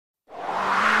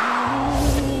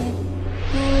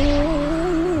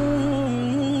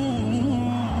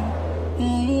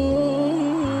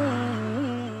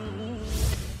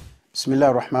بسم الله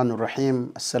الرحمن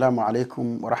الرحيم. السلام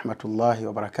عليكم ورحمة الله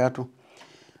وبركاته.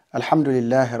 الحمد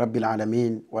لله رب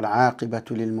العالمين والعاقبة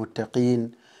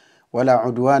للمتقين ولا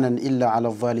عدوانا إلا على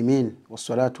الظالمين،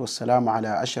 والصلاة والسلام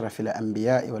على أشرف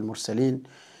الأنبياء والمرسلين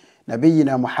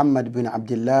نبينا محمد بن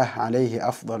عبد الله عليه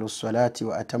أفضل الصلاة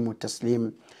وأتم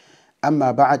التسليم.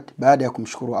 أما بعد يكم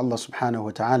شكر الله سبحانه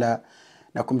وتعالى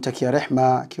نكم تكي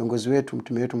رحمة kiongozi wetu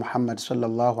mtume wetu Muhammad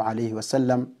sallallahu alayhi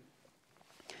wasallam.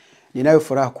 Ninayo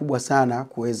furaha kubwa sana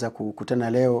kuweza kukutana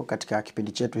leo katika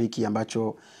kipindi chetu hiki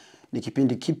ambacho ni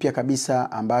kipindi kipya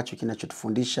kabisa ambacho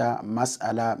kinachotufundisha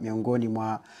masala miongoni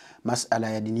mwa masala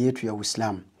ya dini yetu ya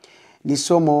Uislamu. Ni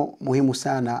somo muhimu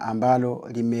sana ambalo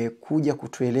limekuja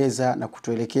kutueleza na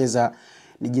kutuelekeza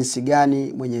ni jinsi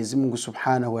gani Mwenyezi Mungu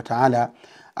Subhanahu wa Ta'ala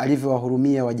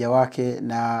alivyowahurumia waja wake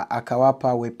na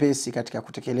akawapa wepesi katika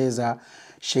kutekeleza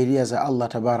sheria za Allah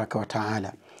Tabaraka wa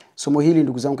Ta'ala. Somo hili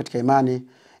ndugu zangu katika imani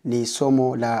ni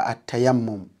somo la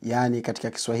at-tayammum, yani katika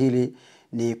Kiswahili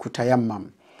ni kutayammam.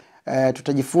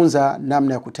 Tutajifunza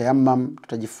namna ya kutayammam,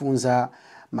 tutajifunza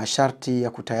masharti ya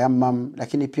kutayammam,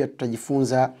 lakini pia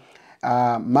tutajifunza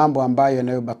mambo ambayo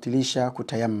yanayobatilisha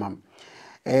kutayammam.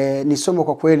 Ni somo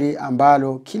kwa kweli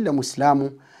ambalo kila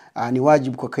Muislamu ni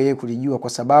wajibu kwake yeye kulijua, kwa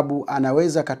sababu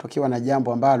anaweza katokewa na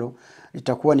jambo ambalo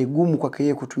litakuwa ni gumu kwake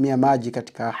yeye kutumia maji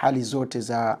katika hali zote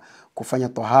za kufanya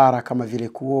tahara kama vile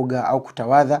kuoga au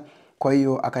kutawadha. Kwa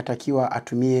hiyo akatakiwa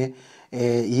atumie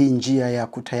hii njia ya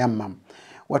kutayammam.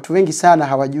 Watu wengi sana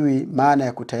hawajui maana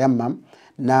ya kutayammam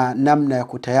na namna ya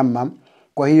kutayammam.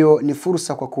 Kwa hiyo ni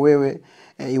fursa kwa wewe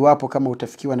iwapo kama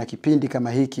utafikiwa na kipindi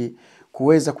kama hiki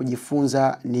kuweza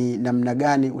kujifunza ni namna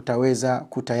gani utaweza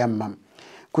kutayammam.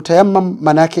 Kutayammam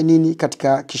maana yake nini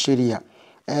katika kisheria?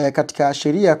 Katika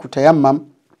sheria kutayammam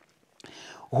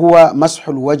huwa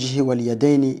mashul wajhi wal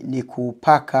yadaini,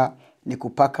 ni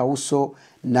kupaka uso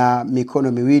na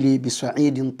mikono miwili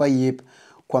bisaidin tayyib,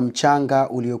 kwa mchanga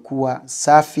uliokuwa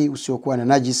safi usiokuwa na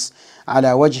najis,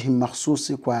 ala wajhi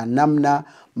makhsusi, kwa namna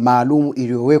maalum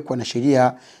iliyowekwa na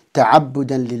sheria,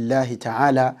 ta'abbudan lillahi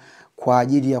ta'ala, kwa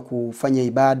ajili ya kufanya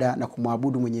ibada na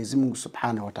kumwabudu Mwenyezi Mungu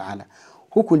Subhanahu wa Ta'ala.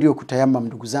 Huku ndio kutayammam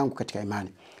ndugu zangu katika imani.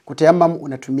 Kutayammam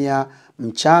unatumia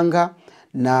mchanga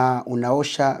na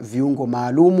unaosha viungo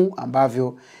maalumu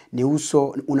ambavyo ni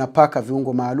uso, unapaka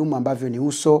viungo maalumu ambavyo ni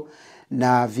uso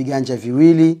na viganja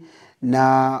viwili,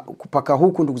 na kupaka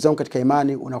huku ndugu zangu katika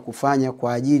imani unakufanya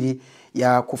kwa ajili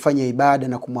ya kufanya ibada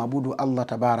na kumwabudu Allah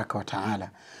Tabaraka wa Ta'ala.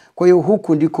 Kwa hiyo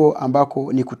huku ndiko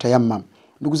ambako ni kutayammam.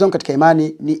 Ndugu zangu katika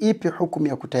imani, ni ipi hukumu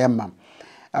ya kutayammam?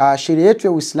 Sheria yetu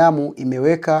ya Uislamu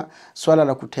imeweka swala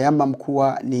la kutayammam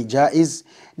kuwa ni jaiz,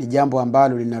 ni jambo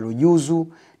ambalo linalojuzu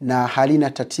na halina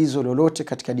tatizo lolote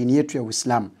katika dini yetu ya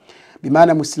Uislamu.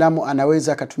 Bimaana Muislamu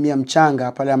anaweza akatumia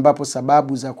mchanga pale ambapo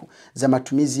sababu za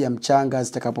matumizi ya mchanga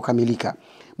zitakapokamilika.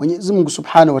 Mwenyezi Mungu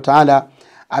Subhanahu wa Ta'ala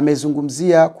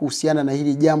amezungumzia kuhusiana na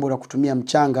hili jambo la kutumia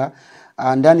mchanga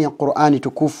ndani ya Qur'ani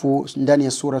tukufu, ndani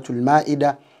ya suratul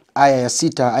Maida aya ya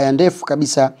 6, aya ndefu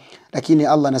kabisa, lakini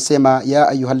Allah anasema ya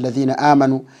ayyuhalladhina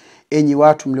amanu, enyi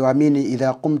watu mlioamini,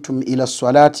 idha qumtum ila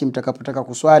salati, mtakapotaka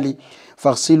kuswali,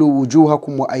 faghsilu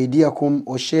wujuhakum wa aydiyakum,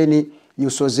 osheni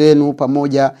nyuso zenu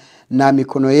pamoja na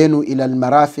mikono yenu, ila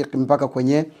almarafiq,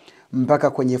 mpaka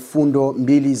kwenye fundo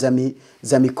mbili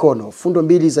za mikono. Fundo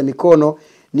mbili za mikono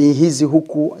ni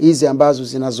hizi ambazo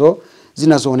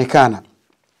zinazoonekana.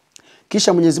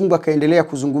 Kisha Mwenyezi Mungu akaendelea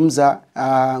kuzungumza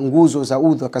nguzo za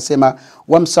udhu, akasema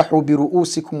wamsahu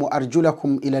biruusikum wa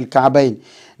arjulakum ila alka'bayn,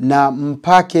 na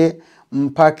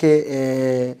mpake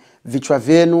vichwa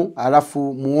vyenu,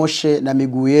 alafu muoshe na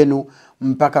miguu yenu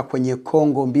mpaka kwenye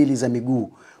kongo mbili za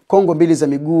miguu. Kongo mbili za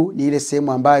miguu ni ile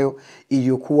sehemu ambayo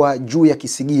iliyokuwa juu ya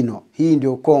kisigino, hii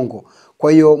ndio kongo.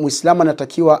 Kwa hiyo Muislamu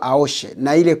anatakiwa aoshe,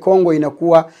 na ile kongo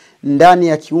inakuwa ndani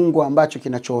ya kiungo ambacho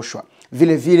kinachooshwa.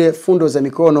 Vile vile fundo za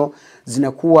mikono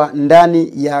zinakuwa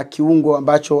ndani ya kiungo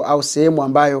ambacho au sehemu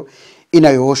ambayo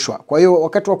inayooshwa. Kwa hiyo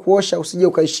wakati wa kuosha usije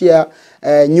ukaishia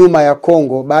nyuma ya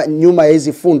kongo, nyuma ya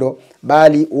hizi fundo,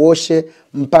 bali uoshe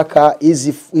mpaka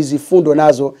hizi fundo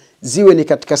nazo ziwe ni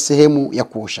katika sehemu ya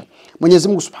kuosha. Mwenyezi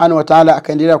Mungu Subhanahu wa Ta'ala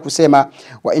akaendelea kusema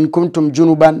wa in kuntum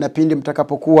junuban, na pindi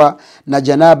mtakapokuwa na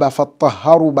janaba,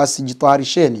 fatahharu, basi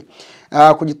jitaharisheni.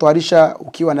 Kujitaharisha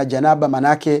ukiwa na janaba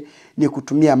manake ni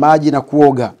kutumia maji na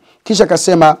kuoga. Kisha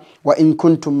akasema wa in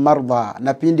kuntum marda,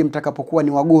 na pindi mtakapokuwa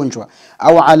ni wagonjwa,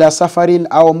 au ala safarin,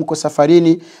 au mko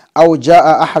safarini, au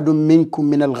jaa ahadun minkum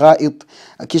min algha'it.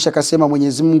 Kisha akasema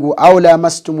Mwenyezi Mungu au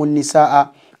lamastumun nisaa,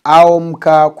 au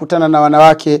mkakutana na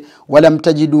wanawake,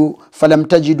 falam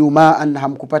tajidu ma'an,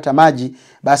 hamkupata maji,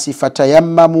 basi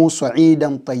fatayammamu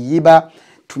sa'idan tayyiba,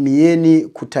 tumieni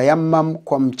kutayammam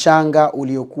kwa mchanga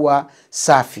uliokuwa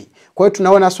safi. Kwa hiyo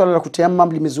tunaona swala la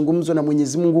kutayammam limezungumzwa na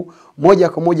Mwenyezi Mungu moja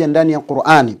kwa moja ndani ya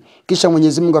Qur'ani. Kisha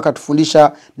Mwenyezi Mungu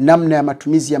akatufundisha namna ya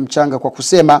matumizi ya mchanga kwa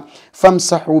kusema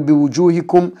famsahu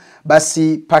biwujuhikum,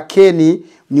 basi pakeni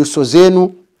nyuso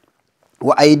zenu,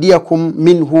 wa aidiakum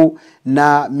minhu,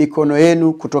 na mikono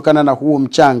yenu kutokana na huo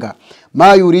mchanga.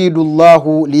 Ma yuridu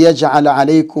Allahu liyaj'ala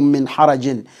alaykum min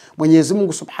harajin. Mwenyezi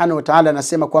Mungu Subhanahu wa Ta'ala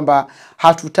anasema kwamba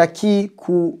hatutaki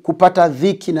kupata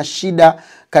dhiki na shida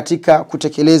katika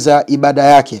kutekeleza ibada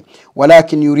yake,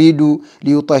 walakin yuridu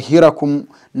liyutahhirakum,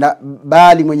 na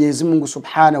bali Mwenyezi Mungu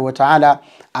Subhanahu wa Ta'ala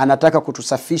anataka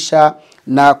kutusafisha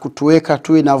na kutuweka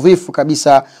tuwe nadhifu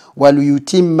kabisa,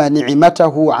 waliyutimma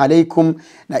ni'matahu alaykum,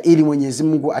 na ili Mwenyezi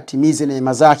Mungu atimize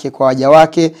neema zake kwa waja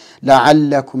wake,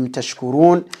 la'allakum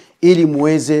tashkurun, ili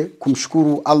muweze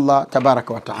kumshukuru Allah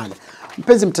tabaraka wa Ta'ala.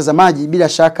 Mpenzi mtazamaji, bila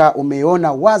shaka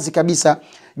umeona wazi kabisa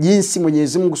jinsi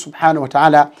Mwenyezi Mungu Subhanahu wa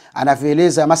Ta'ala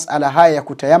anavyoeleza masala haya ya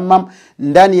kutayammam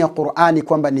ndani ya Qur'ani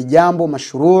kwamba ni jambo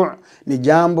mashruu, ni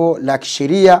jambo la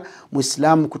kisheria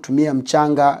Muislamu kutumia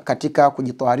mchanga katika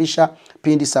kujitaharisha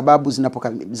pindi sababu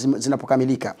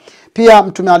zinapokamilika. Pia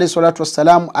Mtume alayhi salatu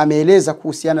wassalam ameeleza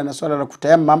kuhusiana na swala la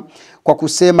kutayammam kwa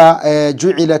kusema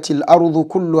ju'ilatil ardu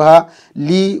kulluha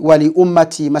li wa li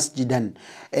ummati masjidan.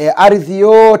 Ardhi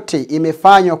yote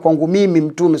imefanywa kwangu mimi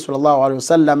Mtume sallallahu alaihi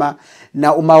wasallama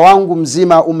na umma wangu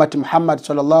mzima, ummati Muhammad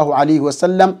sallallahu alaihi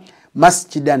wasallam,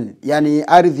 masjidan, yani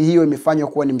ardhi hiyo imefanywa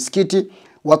kuwa ni msikiti,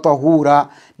 wa tahura,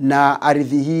 na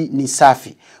ardhi hii ni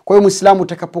safi. Kwa hiyo Muislamu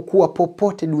utakapokuwa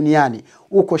popote duniani,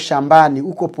 uko shambani,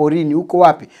 uko porini, uko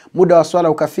wapi, muda wa swala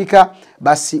ukafika,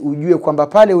 basi ujue kwamba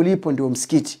pale ulipo ndio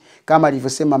msikiti, kama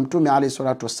alivyosema Mtume alayhi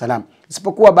salatu wassalam.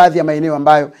 Isipokuwa baadhi ya maeneo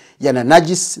ambayo yana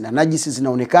najis na najisi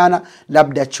zinaonekana,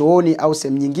 labda chooni au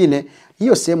sehemu nyingine,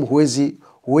 hiyo sehemu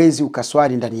huwezi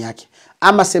ukaswali ndani yake.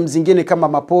 Ama sehemu zingine kama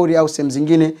mapori au sehemu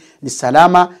zingine ni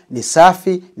salama, ni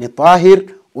safi, ni tahir,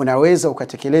 unaweza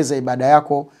ukatekeleza ibada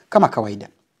yako kama kawaida.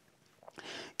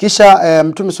 Kisha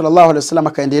Mtume sallallahu alaihi wasallam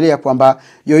akaendelea kwamba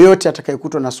yoyote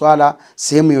atakayekutwa na swala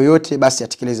sehemu yoyote basi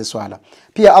atekeleze swala.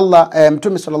 Pia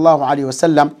Mtume sallallahu alaihi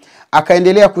wasallam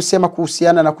akaendelea kusema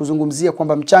kuhusiana na kuzungumzia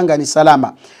kwamba mchanga ni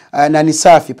salama na ni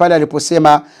safi pale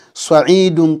aliposema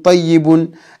sa'idun tayyibun,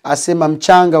 asema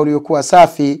mchanga uliokuwa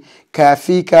safi,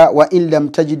 kafika wa in lam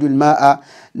tajidu almaa,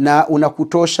 na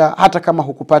unakutosha hata kama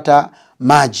hukupata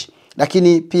maji.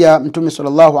 Lakini pia Mtume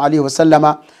sallallahu alaihi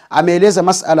wasallama ameeleza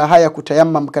masala haya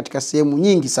kutayammam katika sehemu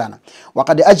nyingi sana.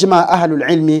 Waqad ajma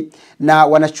ahlul ilmi, na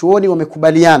wanachuoni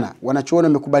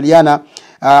wamekubaliana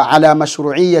ala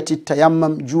mashru'iyyati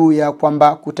tayammum, juu ya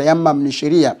kwamba kutayammam ni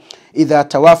sheria idha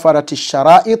tawafarat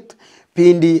ash-shara'it,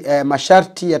 pindi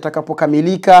masharti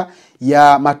yatakapokamilika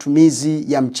ya matumizi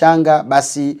ya mchanga,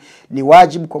 basi ni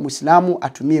wajibu kwa Muislamu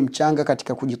atumie mchanga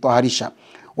katika kujitaharisha.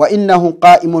 Wa innahu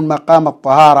qa'imun maqama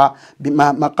at-tahara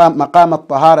maqama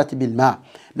at-taharati bil ma,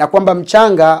 na kwamba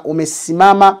mchanga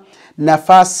umesimama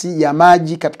nafasi ya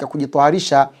maji katika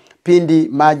kujitaharisha pindi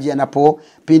maji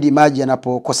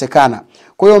yanapokosekana.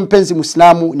 Kwa hiyo mpenzi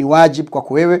Muislamu, ni wajibu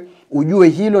kwako wewe ujue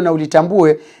hilo na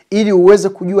ulitambue, ili uweze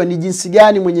kujua ni jinsi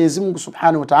gani Mwenyezi Mungu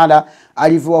Subhanahu wa Ta'ala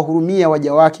alivyowahurumia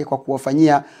waja wake kwa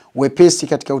kuwafanyia wepesi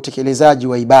katika utekelezaji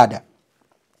wa ibada.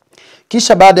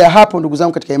 Kisha baada ya hapo, ndugu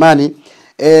zangu katika imani,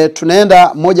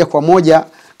 tunaenda moja kwa moja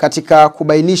katika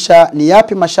kubainisha ni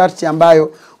yapi masharti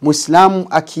ambayo Muislamu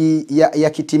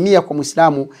yakitimia kwa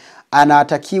Muislamu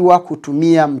anatakiwa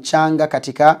kutumia mchanga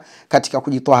katika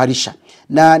kujitaharisha,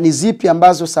 na ni zipi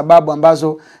sababu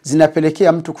ambazo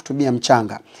zinapelekea mtu kutumia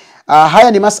mchanga.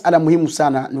 Haya ni masala muhimu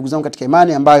sana ndugu zangu katika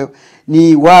imani, ambayo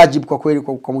ni wajibu kwa kweli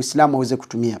kwa Muislamu aweze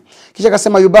kutumia. Kisha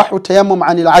akasema yubahu tayammum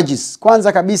anil ajiz,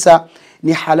 kwanza kabisa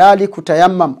ni halali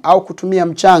kutayammam au kutumia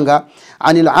mchanga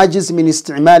anil ajiz min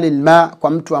istimali alma, kwa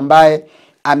mtu ambaye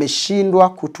ameshindwa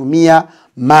kutumia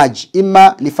maji,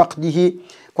 imma lifaqdihi,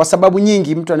 kwa sababu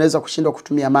nyingi mtu anaweza kushindwa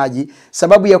kutumia maji.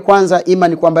 Sababu ya kwanza ima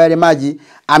ni kwamba yale maji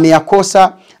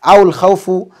ameyakosa, au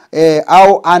alkhawfu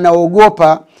au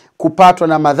anaogopa kupatwa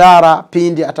na madhara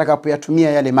pindi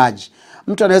atakapoyatumia yale maji.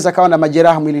 Mtu anaweza kawa na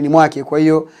majeraha mwilini mwake, kwa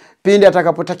hiyo pindi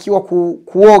atakapotakiwa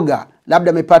kuoga,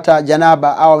 labda amepata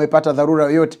janaba au amepata dharura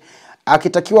yoyote,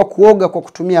 akitakiwa kuoga kwa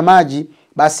kutumia maji,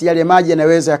 basi yale maji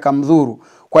yanaweza yakamdhuru.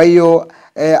 Kwa hiyo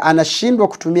anashindwa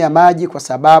kutumia maji kwa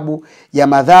sababu ya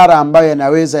madhara ambayo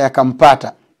yanaweza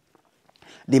yakampata.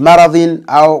 limaradhin,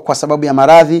 au kwa sababu ya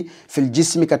maradhi fil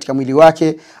jismi, katika mwili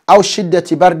wake, au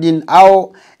shiddati bardin,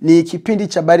 au ni kipindi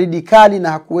cha baridi kali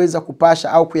na hakuweza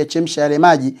kupasha au kuyachemsha yale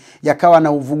maji yakawa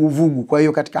na uvuguvugu. Kwa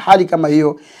hiyo katika hali kama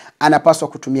hiyo anapaswa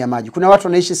kutumia maji. Kuna watu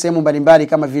wanaishi sehemu mbalimbali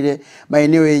kama vile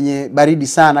maeneo yenye baridi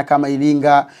sana kama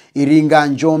Iringa,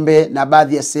 Njombe na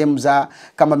baadhi ya sehemu za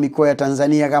kama mikoa ya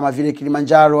Tanzania kama vile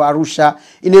Kilimanjaro, Arusha.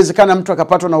 Inawezekana mtu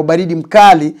akapatwa na ubaridi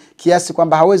mkali kiasi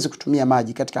kwamba hawezi kutumia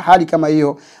maji. Katika hali kama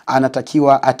hiyo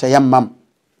anatakiwa atayammam.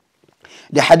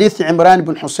 Hadithi Imran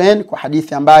bin Hussein, kwa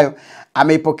hadithi ambayo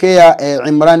ameipokea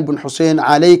Imran bin Hussein,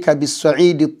 alaika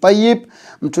bis-sa'id at-tayyib,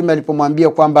 mtume alipomwambia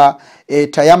kwamba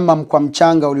tayammam kwa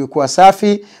mchanga uliokuwa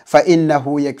safi, fa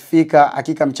innahu yakfika,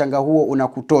 hakika mchanga huo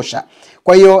unakutosha.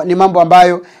 Kwa hiyo ni mambo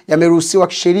ambayo yameruhusiwa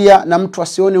kisheria na mtu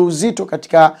asione uzito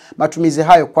katika matumizi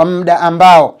hayo kwa muda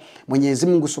ambao Mwenyezi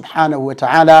Mungu Subhanahu wa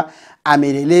Ta'ala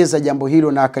ameeleza jambo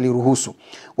hilo na akaliruhusu.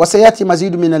 Wasayati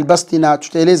mazidu min albasti, na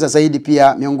tutaeleza zaidi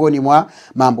pia miongoni mwa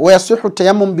mambo. Wayasihu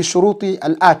tayammum bishuruti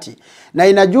alati, na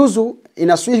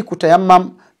inaswihi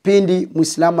kutayammam pindi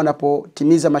Muislamu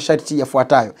anapotimiza masharti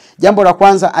yafuatayo. Jambo la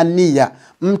kwanza, an-niyya,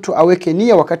 mtu aweke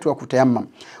nia wakati wa kutayammam.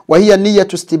 Wa hiya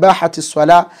niyyatu istibahati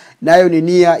swala, nayo ni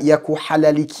nia ya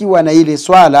kuhalalikiwa na ile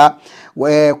swala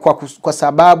kwa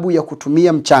sababu ya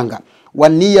kutumia mchanga. Wa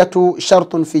niyatu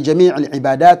shartun fi jami'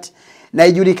 al-ibadat, na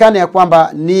ijulikane ya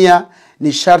kwamba nia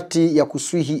ni sharti ya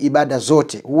kuswihi ibada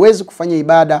zote. Huwezi kufanya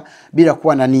ibada bila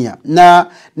kuwa na nia, na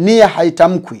nia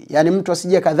haitamkwi. Yani mtu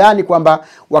asije kadhani kwamba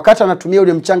wakati anatumia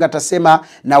ule mchanga atasema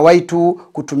nawaitu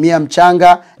kutumia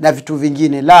mchanga na vitu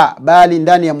vingine, la, bali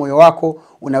ndani ya moyo wako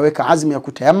unaweka azma ya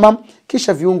kutayammam,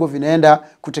 kisha viungo vinaenda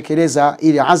kutekeleza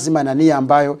ile azma na nia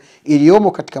ambayo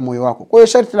iliyomo katika moyo wako. Kwa hiyo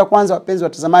sharti la kwanza, wapenzi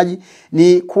watazamaji,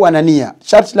 ni kuwa na nia.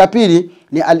 Sharti la pili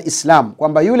ni al-islam,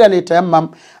 kwamba yule anayetayammam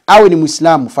awe ni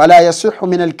Muislamu. Fala yasihu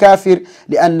min al-kafir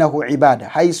li'annahu ibada,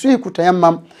 haiswi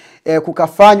kutayammam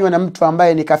kukafanywa na mtu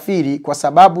ambaye ni kafiri, kwa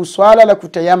sababu swala la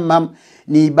kutayammam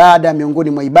ni ibada miongoni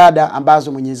mwa ibada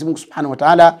ambazo Mwenyezi Mungu Subhanahu wa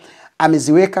Ta'ala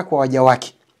ameziweka kwa waja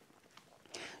wake.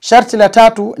 Sharti la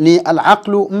tatu ni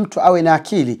al-aqlu, mtu awe na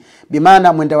akili,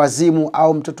 bimaana mwenda wazimu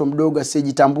au mtoto mdogo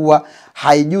asiyejitambua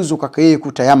haijuzu kwake yeye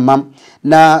kutayammam.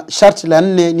 Na sharti la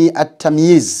nne ni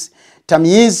at-tamyiz.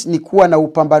 Tamyiz ni kuwa na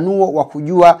upambanuo wa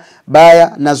kujua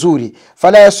baya na zuri.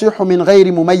 Fala yasihu min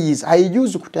ghairi mumayyiz,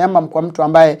 haijuzu kutayammam kwa mtu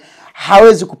ambaye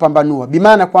hawezi kupambanua,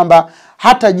 bimaana kwamba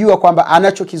hatajua kwamba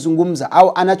anachokizungumza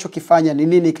au anachokifanya ni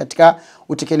nini katika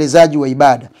utekelezaji wa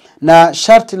ibada. Na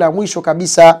sharti la mwisho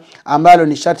kabisa ambalo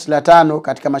ni sharti la tano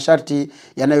katika masharti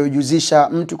yanayojuzisha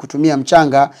mtu kutumia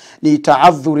mchanga ni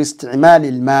ta'adhur istimali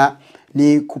alma,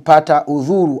 ni kupata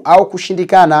udhuru au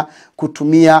kushindikana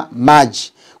kutumia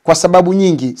maji kwa sababu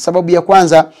nyingi. Sababu ya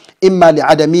kwanza, imma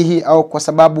liadamihi, au kwa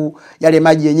sababu yale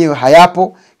maji yenyewe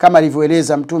hayapo, kama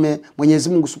alivyoeleza mtume Mwenyezi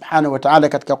Mungu Subhanahu wa Ta'ala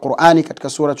katika Qur'ani, katika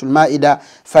suratul Maida,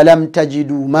 falam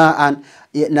tajidu ma'an,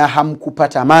 na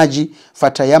hamkupata maji,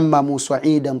 fatayammamu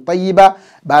sa'idan tayyiba,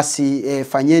 basi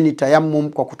fanyeni tayammum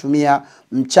kwa kutumia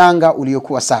mchanga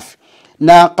uliokuwa safi.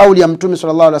 Na kauli ya mtume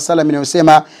sallallahu alaihi wasallam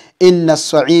inayosema inna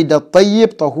as-sa'ida at-tayyib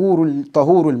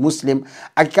tahurul muslim,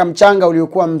 hakika mchanga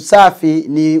uliokuwa msafi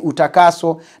ni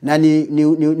utakaso na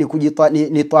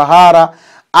ni tahara,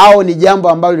 au ni jambo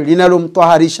ambalo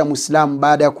linalomtaharisha Muislamu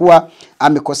baada ya kuwa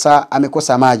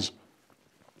amekosa maji.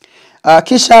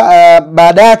 Kisha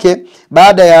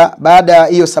baada ya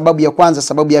hiyo sababu ya kwanza,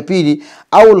 sababu ya pili,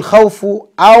 au al-khawfu,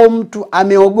 au mtu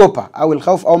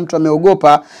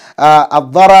ameogopa,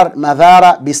 ad-darar,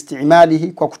 madhara biistimalihi,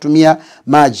 kwa kutumia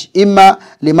maji, imma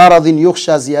limaradhin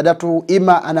yukhsha ziyadatuhu,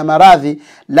 imma ana maradhi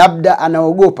labda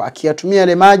anaogopa akiyatumia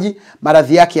ile maji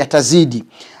maradhi yake yatazidi,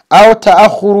 au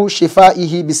taakhuru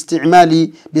shifaihi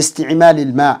biistimali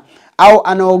alma, au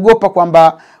anaogopa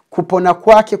kwamba kupona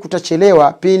kwake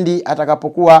kutachelewa pindi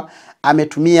atakapokuwa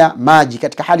ametumia maji.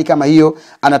 Katika hali kama hiyo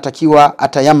anatakiwa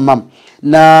atayammam,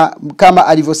 na kama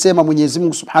alivyosema Mwenyezi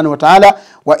Mungu Subhanahu wa Ta'ala,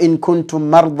 wa in kuntum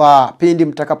marda, pindi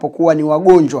mtakapokuwa ni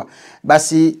wagonjwa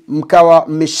basi mkawa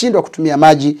mmeshindwa kutumia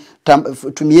maji,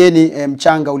 tumieni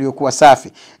mchanga uliokuwa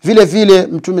safi. Vile vile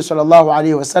Mtume sallallahu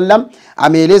alaihi wasallam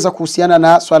ameeleza kuhusiana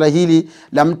na swala hili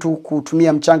la mtu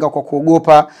kutumia mchanga kwa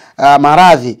kuogopa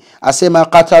maradhi, asema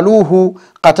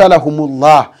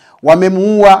qatalahumullah,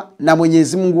 wamemuua na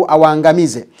Mwenyezi Mungu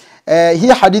awaangamize. Hii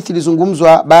hadithi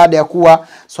ilizungumzwa baada ya kuwa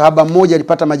sahaba mmoja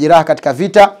alipata majeraha katika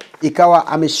vita, ikawa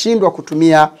ameshindwa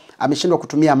kutumia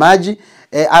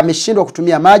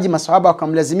maji, masahaba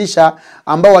wakamlazimisha,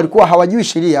 ambao walikuwa hawajui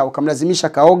sheria, wakamlazimisha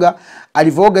kaoga,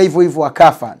 alivooga hivyo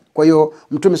akafa. Kwa Kwa hiyo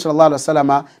Mtume sallallahu alaihi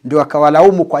wasallam ndio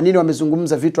akawalaumu kwa nini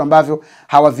wamezungumza vitu ambavyo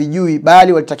hawavijui,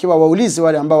 bali walitakiwa waulize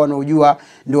wale ambao wanaojua.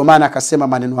 Ndio maana akasema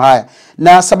maneno haya.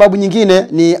 Na sababu nyingine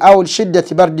ni au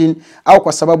shiddati bardin, au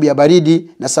kwa sababu ya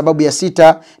baridi. Na sababu ya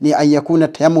sita ni ayakuna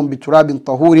tayammum biturabin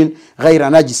tahurin ghaira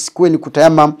najis, kwa ni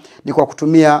kutayammum ni kwa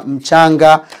kutumia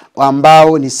mchanga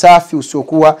ambao ni safi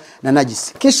usiokuwa na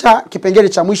najis. Kisha kipengele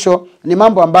cha mwisho ni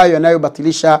mambo ambayo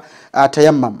yanayobatilisha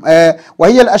tayammum. Wa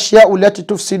hiya al-ashya'u allati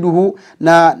tufsiduhu,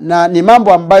 na ni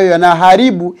mambo ambayo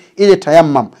yanaharibu ile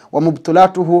tayammum. Wa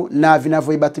mubtilatuhu, na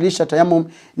vinavyoibatilisha tayammum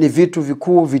ni vitu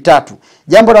vikuu vitatu.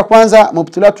 Jambo la kwanza,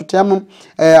 mubtilatu tayammum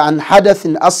an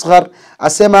hadathin asghar,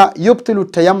 asema yubtilu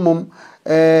tayammum,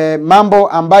 mambo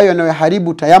ambayo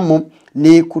yanayoharibu tayammum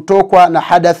ni kutokwa na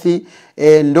hadathi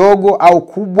ndogo au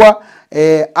kubwa,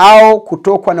 au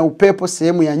kutokwa na upepo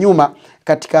sehemu ya nyuma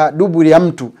katika duburi ya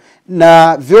mtu,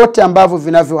 na vyote ambavyo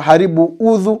vinavyoharibu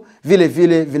udhu vile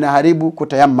vile vinaharibu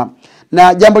kutayammum.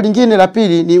 Na jambo lingine la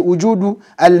pili ni ujudu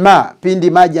alma, pindi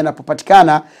maji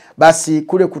yanapopatikana basi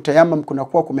kule kutayammum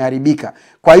kunakuwa kumeharibika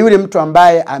kwa yule mtu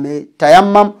ambaye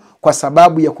ametayammum kwa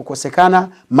sababu ya kukosekana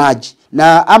maji.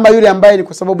 Na ama yule ambaye ni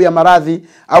kwa sababu ya maradhi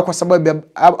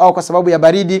au kwa sababu ya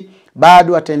baridi,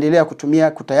 bado ataendelea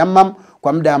kutumia kutayammum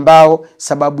kwa muda ambao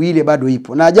sababu ile bado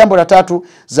ipo. Na jambo la tatu,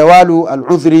 zawalu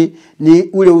al-udhri, ni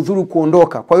ule udhuru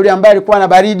kuondoka. Kwa yule ambaye alikuwa na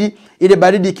baridi, ile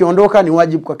baridi ikiondoka ni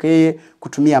wajibu kwake yeye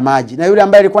kutumia maji. Na yule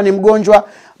ambaye alikuwa ni mgonjwa,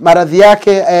 maradhi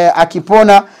yake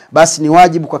akipona, basi ni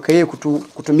wajibu kwake yeye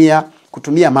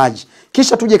kutumia maji.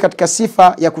 Kisha tuje katika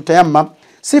sifa ya kutayammum.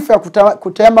 Sifa ya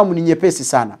kutayammum ni nyepesi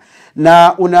sana,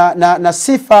 na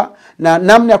sifa na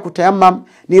namna ya kutayammum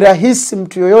ni rahisi,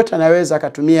 mtu yoyote anaweza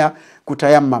akatumia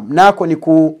kutayammum. Nako ni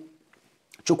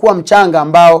kuchukua mchanga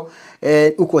ambao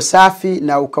uko safi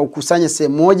na ukaukusanya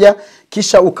sehemu moja,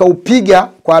 kisha ukaupiga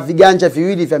kwa viganja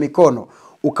viwili vya mikono,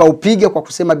 ukaupiga kwa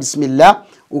kusema bismillah,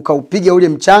 ukaupiga ule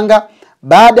mchanga.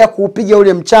 Baada ya kuupiga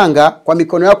ule mchanga kwa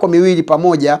mikono yako miwili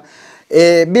pamoja,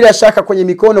 bila shaka kwenye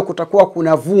mikono kutakuwa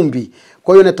kuna vumbi,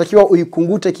 kwa hiyo unatakiwa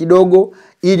uikungute kidogo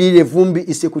ili ile vumbi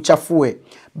isikuchafue.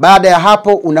 Baada ya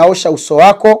hapo unaosha uso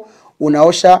wako,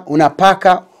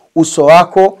 unapaka uso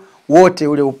wako wote,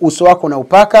 ule uso wako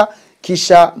unaupaka,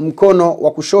 kisha mkono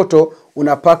wa kushoto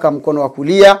unapaka mkono wa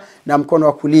kulia, na mkono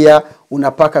wa kulia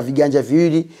unapaka viganja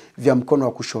viwili vya mkono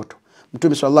wa kushoto.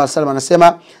 Mtume sallallahu alaihi wasallam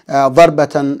anasema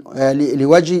darbatan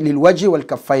lilwaji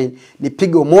walkaffain, ni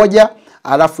pigo moja,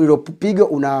 alafu hilo pigo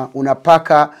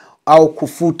unapaka au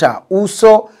kufuta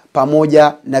uso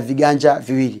pamoja na viganja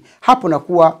viwili. Hapo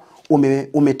nakuwa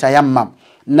umetayammum.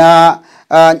 Na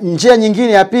njia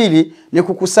nyingine ya pili ni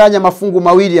kukusanya mafungu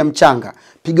mawili ya mchanga.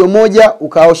 Pigo moja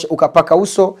ukapaka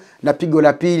uso, na pigo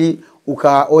la pili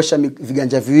ukaosha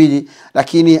viganja viwili.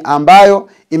 Lakini ambayo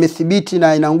imethibiti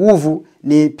na ina nguvu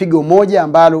ni pigo moja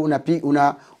ambalo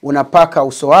unapaka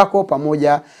uso wako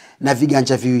pamoja na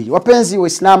viganja viwili. Wapenzi wa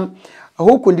Islam,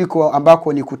 huku ndiko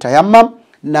ambako ni kutayammum,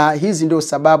 na hizi ndio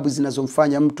sababu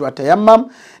zinazomfanya mtu atayammum,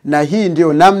 na hii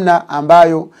ndio namna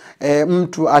ambayo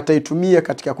mtu ataitumia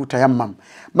katika kutayammum.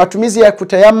 Matumizi ya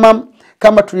kutayammum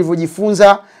kama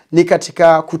tulivyojifunza ni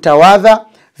katika kutawadha,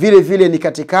 vile vile ni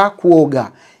katika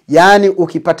kuoga. Yaani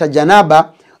ukipata janaba,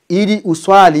 ili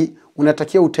uswali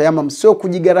unatakiwa utayammum, sio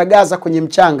kujigaragaza kwenye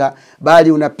mchanga,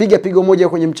 bali unapiga pigo moja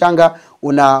kwenye mchanga,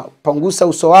 unapangusa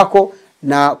uso wako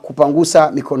na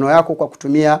kupangusa mikono yako kwa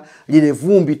kutumia lile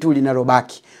vumbi tu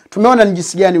linalobaki. Tumeona ni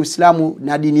jinsi gani Uislamu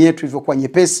na dini yetu ilivyokuwa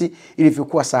nyepesi,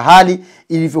 ilivyokuwa sahali,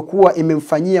 ilivyokuwa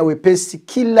imemfanyia wepesi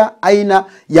kila aina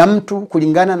ya mtu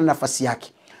kulingana na nafasi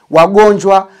yake.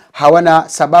 Wagonjwa hawana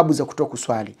sababu za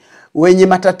kutokuswali, wenye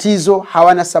matatizo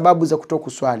hawana sababu za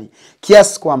kutokuswali,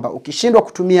 kiasi kwamba ukishindwa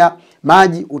kutumia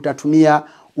maji utatumia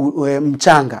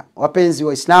mchanga. Wapenzi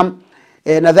wa Islam,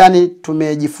 nadhani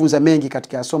tumejifunza mengi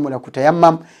katika somo la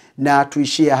kutayammum, na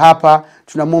tuishie hapa.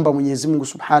 Tunamwomba Mwenyezi Mungu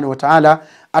Subhanahu wa Ta'ala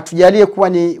atujalie kuwa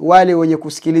ni wale wenye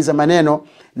kusikiliza maneno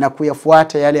na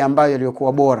kuyafuata yale ambayo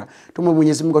yaliokuwa bora. Tumwombe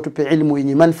Mwenyezi Mungu atupe ilmu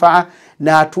yenye manufaa,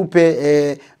 na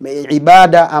atupe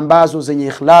ibada ambazo zenye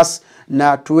ikhlas,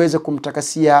 na tuweze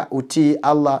kumtakasia utii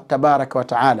Allah tabaraka wa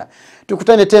Ta'ala.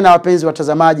 Tukutane tena wapenzi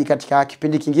watazamaji katika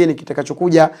kipindi kingine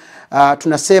kitakachokuja.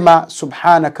 Tunasema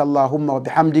subhanakallahumma wa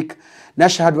bihamdik,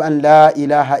 nashhadu an la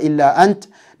ilaha illa ant,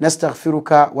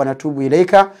 nastaghfiruka wa natubu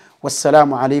ilayka.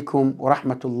 Wassalamu alaykum wa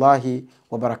rahmatullahi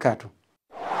wa barakatuh.